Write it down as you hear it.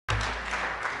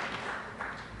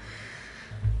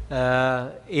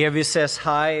Evie says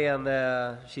hi,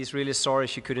 and she's really sorry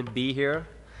she couldn't be here,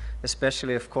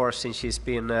 especially, of course, since she's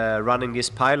been running this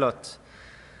pilot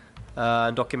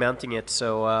and documenting it.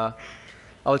 So I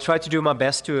will try to do my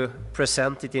best to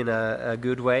present it in a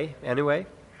good way anyway.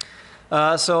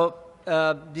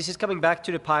 This is coming back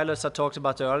to the pilots I talked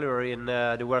about earlier in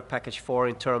the work package 4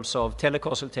 in terms of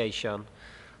teleconsultation.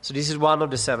 So this is one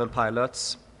of the 7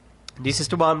 pilots. This is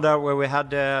the one there where we had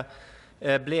the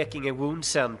Blekinge Wound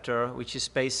Center, which is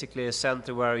basically a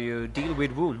center where you deal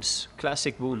with wounds,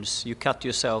 classic wounds. You cut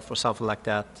yourself or something like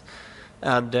that,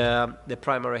 and the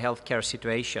primary healthcare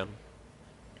situation.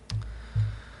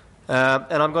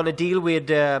 And I'm going to deal with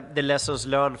the lessons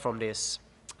learned from this.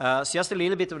 So just a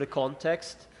little bit of the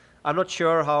context. I'm not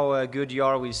sure how good you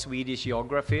are with Swedish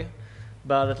geography,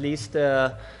 but at least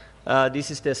this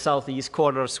is the southeast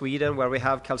corner of Sweden, where we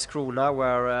have Karlskrona,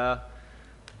 where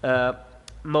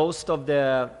most of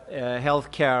the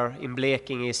healthcare in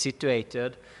Blekinge is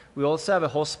situated. We also have a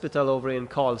hospital over in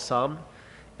Karlshamn,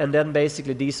 and then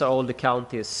basically these are all the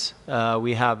counties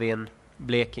we have in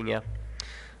Blekinge.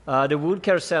 The wound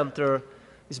care center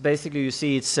is basically, you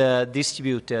see, it's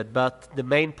distributed, but the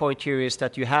main point here is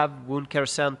that you have wound care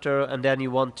center, and then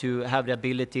you want to have the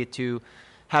ability to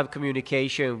have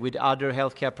communication with other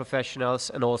healthcare professionals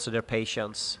and also their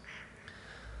patients.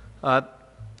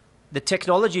 The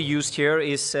technology used here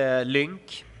is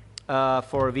Lync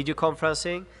for video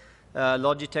conferencing,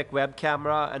 Logitech web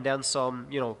camera, and then some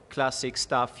classic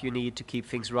stuff you need to keep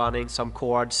things running, some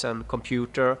cords and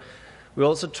computer. We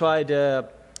also tried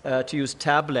to use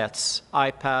tablets,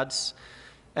 iPads,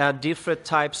 and different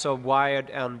types of wired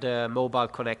and mobile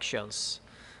connections.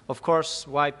 Of course,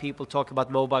 why people talk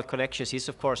about mobile connections is,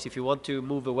 of course, if you want to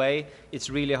move away, it's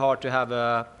really hard to have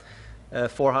a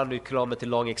 400 kilometer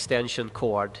long extension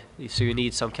cord, so you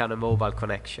need some kind of mobile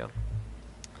connection.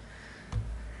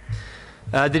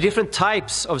 The different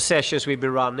types of sessions we've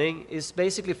been running is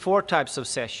basically 4 types of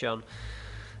session.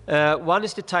 One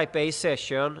is the type A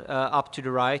session up to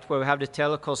the right, where we have the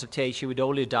teleconsultation with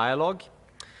only dialogue.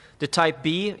 The type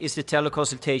B is the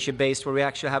teleconsultation based, where we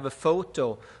actually have a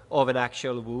photo of an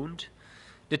actual wound.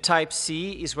 The type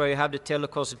C is where you have the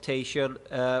teleconsultation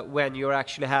when you're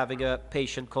actually having a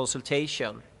patient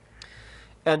consultation.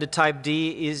 And the type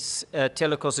D is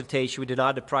teleconsultation with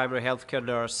another primary healthcare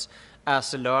nurse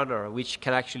as a learner, which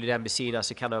can actually then be seen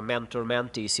as a kind of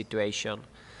mentor-mentee situation.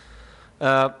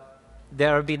 There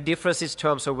have been differences in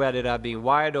terms of whether there have been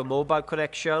wired or mobile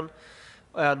connection,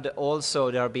 and also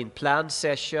there have been planned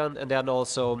session, and then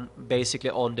also basically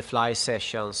on-the-fly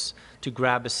sessions to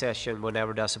grab a session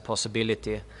whenever there's a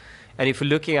possibility. And if you're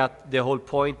looking at the whole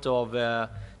point of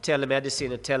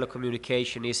telemedicine and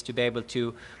telecommunication is to be able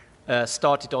to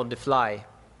start it on the fly.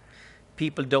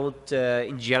 People don't,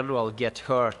 in general, get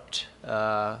hurt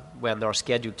when they're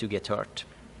scheduled to get hurt.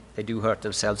 They do hurt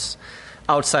themselves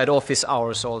outside office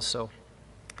hours also.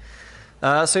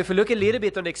 So if we look a little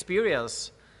bit on the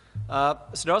experience, so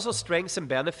there are also strengths and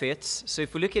benefits. So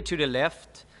if we look at to the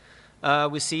left,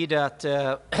 we see that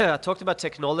I talked about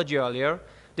technology earlier.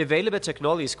 The available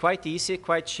technology is quite easy,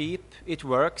 quite cheap. It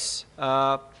works.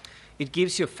 It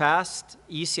gives you fast,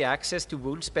 easy access to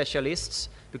wound specialists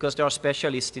because there are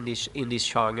specialists in this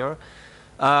genre.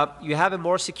 You have a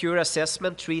more secure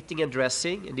assessment, treating and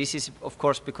dressing. And this is, of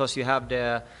course, because you have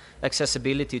the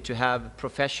accessibility to have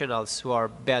professionals who are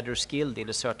better skilled in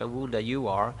a certain wound than you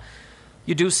are.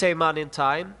 You do save money and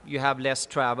time. You have less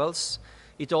travels.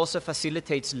 It also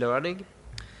facilitates learning.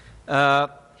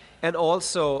 And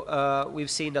also, we've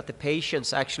seen that the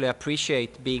patients actually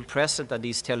appreciate being present at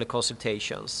these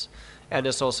teleconsultations. And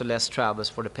there's also less travels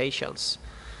for the patients.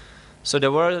 So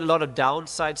there were a lot of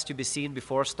downsides to be seen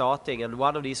before starting, and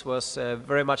one of these was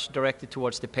very much directed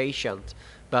towards the patient,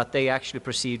 but they actually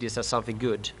perceived this as something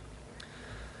good.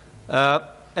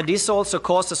 And this also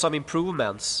causes some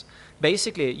improvements.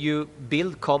 Basically, you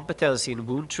build competence in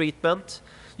wound treatment.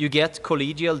 You get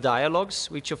collegial dialogues,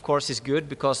 which of course is good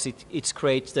because it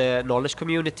creates the knowledge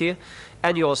community,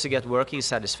 and you also get working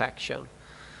satisfaction.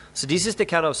 So this is the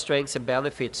kind of strengths and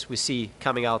benefits we see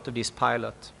coming out of this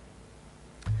pilot.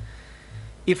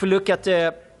 If we look at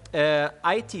the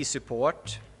IT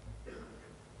support,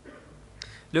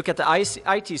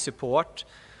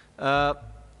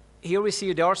 here we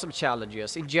see there are some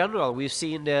challenges. In general, we've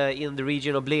seen in the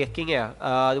region of Blekinge,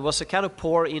 there was a kind of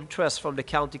poor interest from the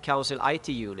county council IT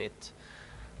unit.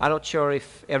 I'm not sure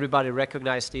if everybody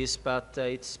recognized this, but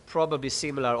it's probably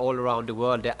similar all around the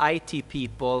world. The IT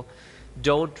people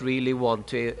don't really want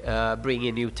to bring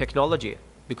in new technology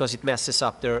because it messes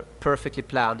up their perfectly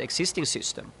planned existing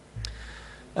system.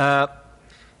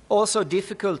 Also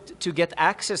difficult to get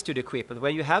access to the equipment.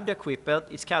 When you have the equipment,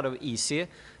 it's kind of easy,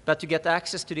 but to get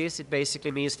access to this, it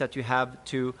basically means that you have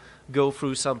to go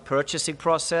through some purchasing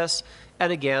process,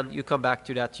 and again, you come back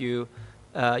to that you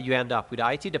end up with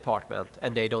the IT department,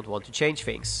 and they don't want to change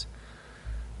things.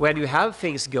 When you have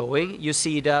things going, you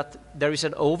see that there is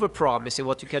an overpromise in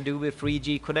what you can do with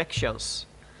 3G connections.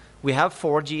 We have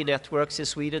 4G networks in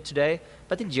Sweden today,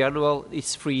 but in general,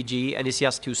 it's 3G, and it's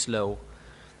just too slow.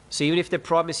 So even if they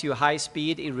promise you high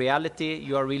speed, in reality,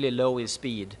 you are really low in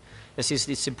speed. And since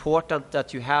it's important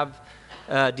that you have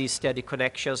these steady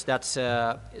connections, that's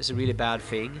is a really bad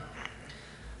thing.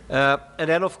 And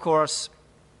then, of course,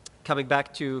 coming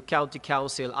back to county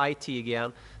council, IT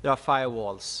again, there are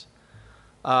firewalls.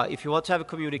 If you want to have a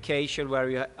communication where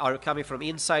you are coming from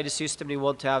inside the system, you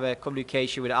want to have a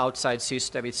communication with the outside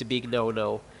system, it's a big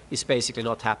no-no. It's basically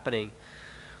not happening.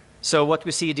 So what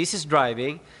we see this is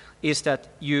driving is that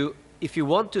if you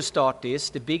want to start this,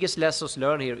 the biggest lessons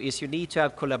learned here is you need to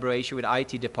have collaboration with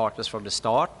IT departments from the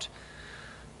start.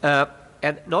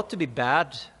 And not to be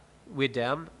bad with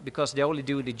them, because they're only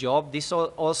doing the job. This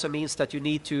also means that you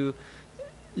need to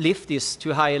lift this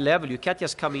to a higher level. You can't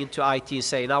just come into IT and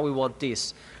say, now we want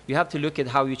this. You have to look at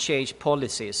how you change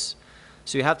policies.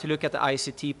 So you have to look at the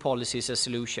ICT policies and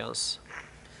solutions.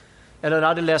 And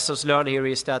another lessons learned here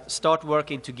is that start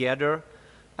working together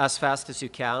as fast as you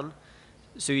can,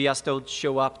 so you just don't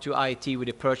show up to IT with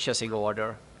a purchasing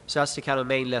order. So that's the kind of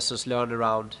main lessons learned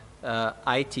around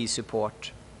IT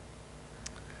support.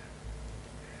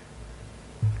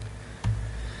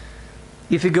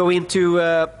 If you go into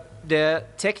the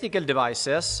technical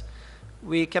devices,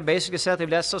 we can basically say the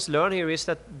lessons learned here is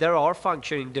that there are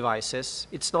functioning devices.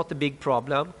 It's not a big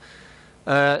problem.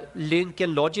 Lync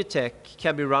and Logitech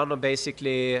can be run on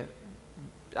basically,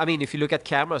 I mean, if you look at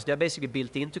cameras, they're basically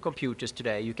built into computers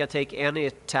today. You can take any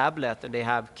tablet and they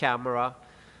have camera.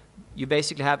 You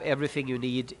basically have everything you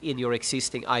need in your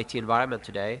existing IT environment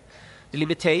today. The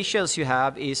limitations you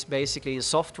have is basically in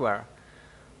software.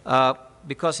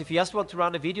 Because if you just want to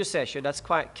run a video session, that's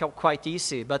quite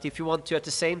easy. But if you want to, at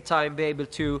the same time, be able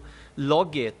to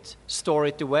log it, store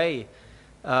it away,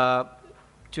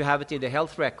 to have it in the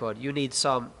health record, you need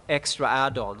some extra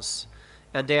add-ons.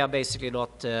 And they are basically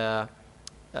not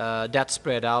that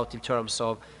spread out in terms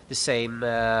of the same,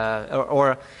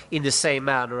 or in the same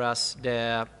manner as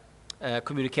the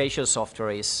communication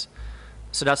software is.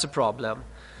 So that's a problem.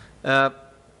 And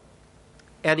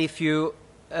if you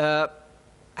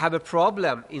have a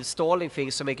problem installing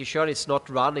things and making sure it's not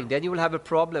running, then you will have a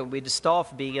problem with the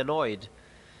staff being annoyed.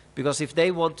 Because if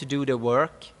they want to do the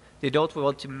work, they don't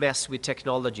want to mess with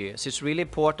technology. So it's really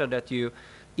important that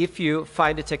if you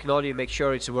find the technology, make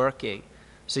sure it's working.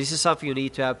 So this is something you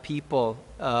need to have people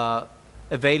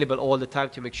available all the time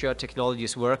to make sure technology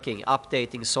is working,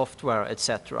 updating software,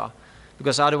 etc.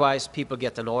 Because otherwise people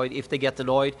get annoyed. If they get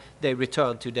annoyed, they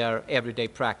return to their everyday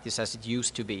practice as it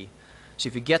used to be. So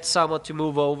if you get someone to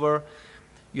move over,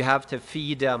 you have to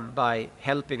feed them by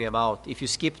helping them out. If you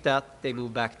skip that, they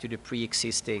move back to the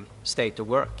pre-existing state of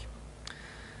work.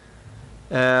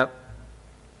 But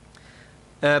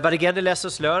again, the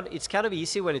lessons learned, it's kind of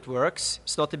easy when it works.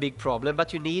 It's not a big problem,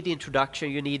 but you need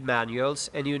introduction, you need manuals,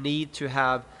 and you need to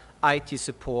have IT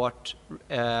support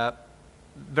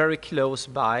very close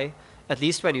by, at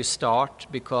least when you start,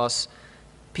 because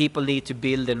people need to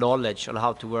build the knowledge on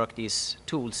how to work these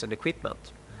tools and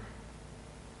equipment.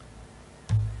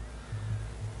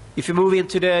 If you move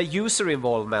into the user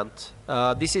involvement,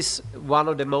 this is one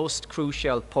of the most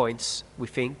crucial points, we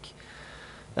think.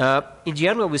 In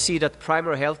general, we see that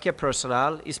primary healthcare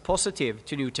personnel is positive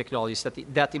to new technologies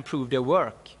that improve their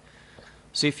work.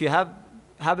 So if you have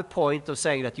a point of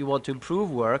saying that you want to improve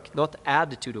work, not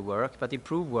add to the work, but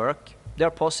improve work,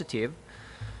 they're positive.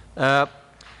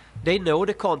 They know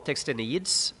the context and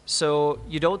needs, so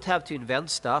you don't have to invent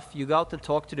stuff. You go out and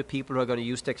talk to the people who are going to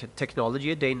use the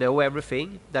technology. They know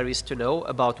everything there is to know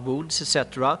about wounds,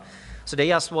 etc. So they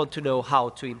just want to know how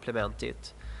to implement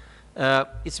it.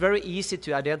 It's very easy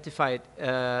to identify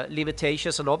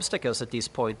limitations and obstacles at this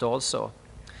point also.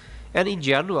 And in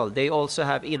general, they also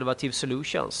have innovative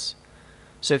solutions.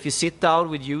 So if you sit down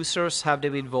with users, have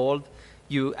them involved,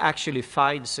 you actually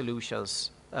find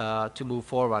solutions to move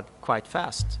forward quite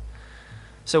fast.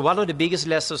 So one of the biggest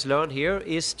lessons learned here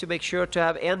is to make sure to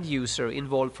have end user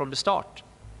involved from the start.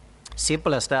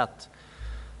 Simple as that.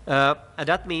 And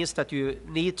that means that you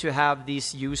need to have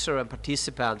these user and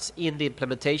participants in the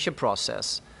implementation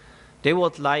process. They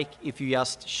won't like if you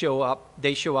just show up,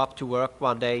 they show up to work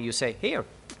one day and you say, here,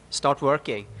 start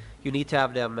working. You need to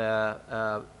have them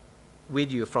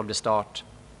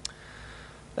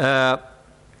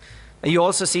And you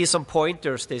also see some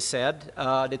pointers, they said.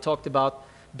 They talked about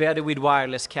better with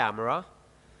wireless camera.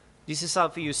 This is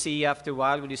something you see after a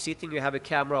while when you're sitting, you have a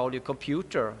camera on your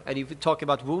computer, and if you talk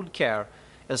about wound care,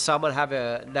 and someone have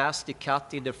a nasty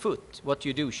cut in their foot, what do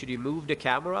you do? Should you move the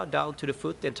camera down to the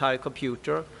foot, the entire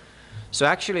computer? So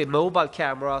actually, mobile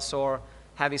cameras or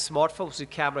having smartphones with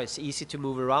camera, it's easy to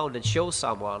move around and show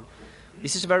someone.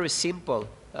 This is very simple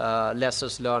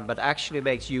lessons learned, but actually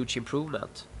makes huge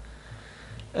improvement.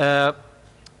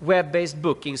 Web-based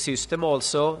booking system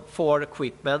also for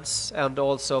equipments and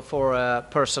also for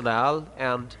personnel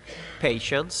and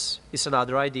patients is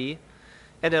another idea.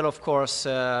 And then, of course,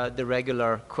 the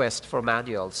regular quest for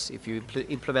manuals. If you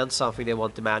implement something, they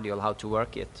want the manual, how to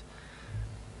work it.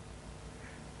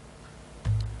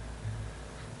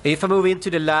 If I move into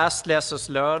the last lessons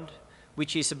learned,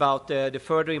 which is about the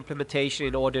further implementation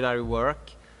in ordinary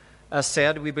work. As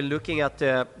said, we've been looking at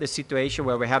the situation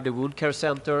where we have the wound care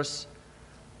centers,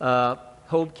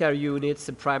 home care units,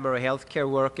 and primary health care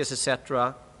workers,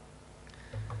 etc.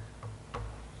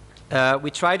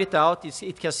 We tried it out.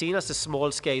 It can be seen as a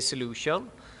small-scale solution.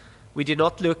 We did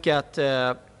not look at,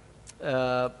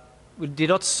 we did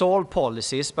not solve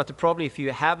policies, but the problem, if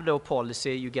you have no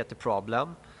policy, you get the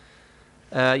problem.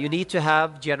 You need to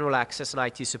have general access and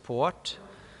IT support.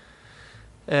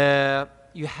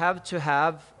 You have to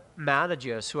have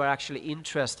managers who are actually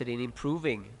interested in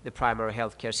improving the primary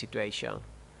healthcare situation.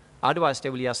 Otherwise, they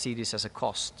will just see this as a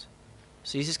cost.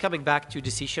 So this is coming back to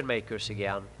decision makers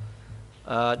again.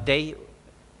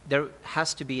 There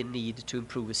has to be a need to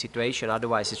improve the situation.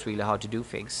 Otherwise, it's really hard to do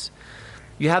things.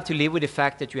 You have to live with the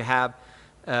fact that you have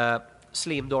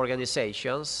slimmed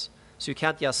organizations. So you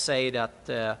can't just say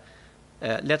that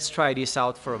let's try this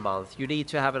out for a month. You need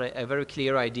to have a very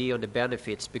clear idea on the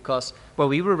benefits, because when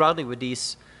we were running with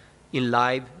these in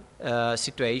live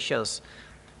situations,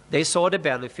 they saw the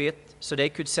benefit, so they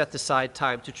could set aside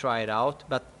time to try it out,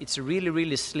 but it's a really,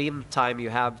 really slim time you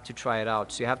have to try it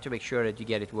out, so you have to make sure that you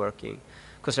get it working,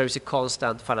 because there is a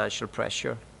constant financial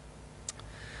pressure.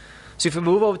 So if we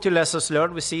move over to lessons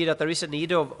learned, we see that there is a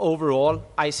need of overall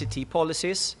ICT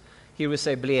policies. Here we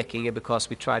say Blekinge because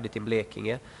we tried it in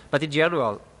Blekinge. But in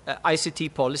general,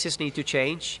 ICT policies need to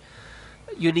change.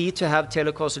 You need to have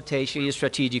teleconsultation in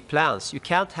strategic plans. You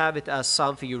can't have it as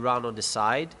something you run on the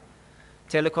side.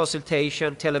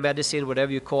 Teleconsultation, telemedicine,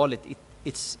 whatever you call it,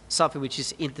 it's something which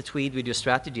is intertwined with your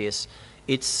strategies.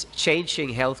 It's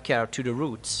changing healthcare to the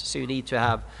roots. So you need to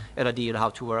have an idea on how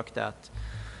to work that.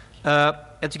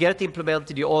 And to get it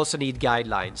implemented, you also need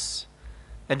guidelines.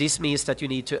 And this means that you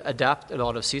need to adapt a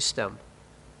lot of system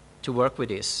to work with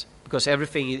this, because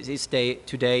everything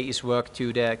today is worked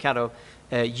to the kind of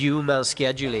human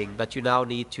scheduling, but you now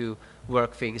need to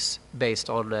work things based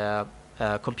on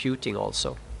computing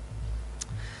also.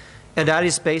 And that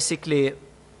is basically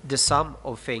the sum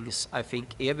of things I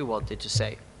think Evi wanted to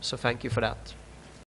say. So thank you for that.